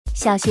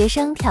小学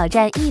生挑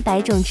战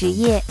100种职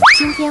业。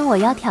今天我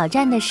要挑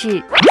战的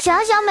是小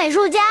美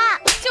术家。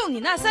就你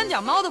那三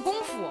脚猫的功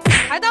夫，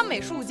还当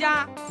美术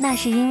家？那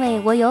是因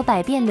为我有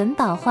百变轮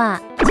宝画。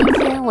今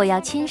天我要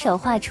亲手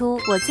画出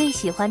我最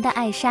喜欢的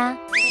艾莎。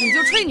你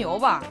就吹牛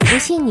吧！不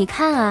信你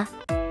看啊。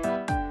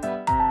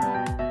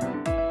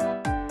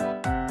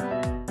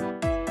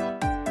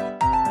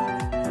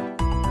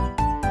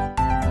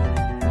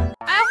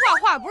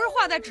画不是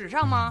画在纸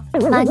上吗？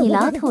妈，你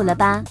老土了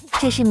吧？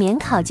这是免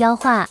烤胶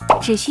画，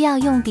只需要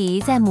用笔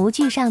在模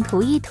具上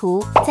涂一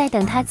涂，再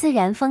等它自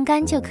然风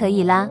干就可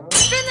以了。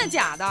真的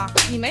假的？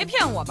你没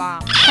骗我吧？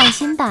放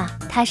心吧，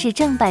它是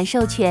正版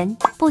授权，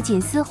不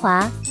仅丝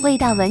滑，味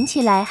道闻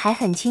起来还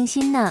很清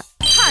新呢。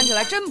看起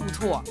来真不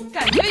错，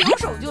感觉有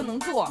手就能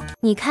做。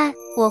你看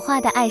我画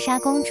的艾莎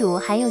公主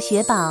还有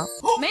雪宝，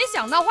没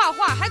想到画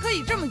画还可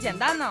以这么简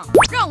单呢，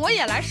让我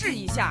也来试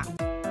一下。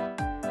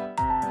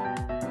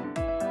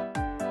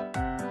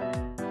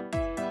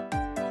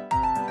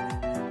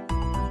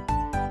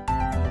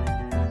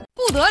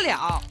不得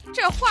了，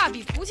这画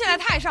笔涂起来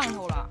太上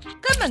头了，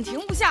根本停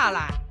不下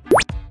来。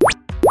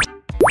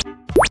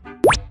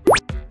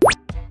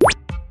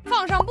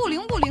放上布灵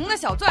布灵的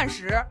小钻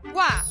石，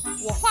哇，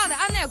我画的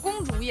安奈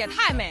公主也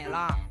太美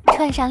了。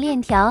串上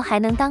链条还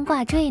能当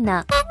挂坠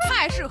呢，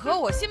太适合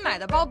我新买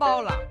的包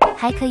包了。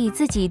还可以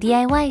自己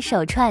DIY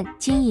手串，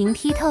晶莹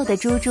剔透的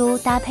珠珠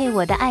搭配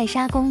我的艾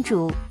莎公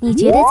主，你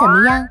觉得怎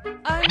么样？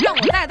让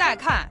我戴戴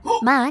看。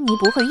妈，你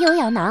不会又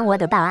要拿我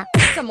的吧？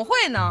怎么会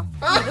呢？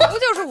你的不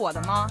就是我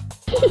的吗？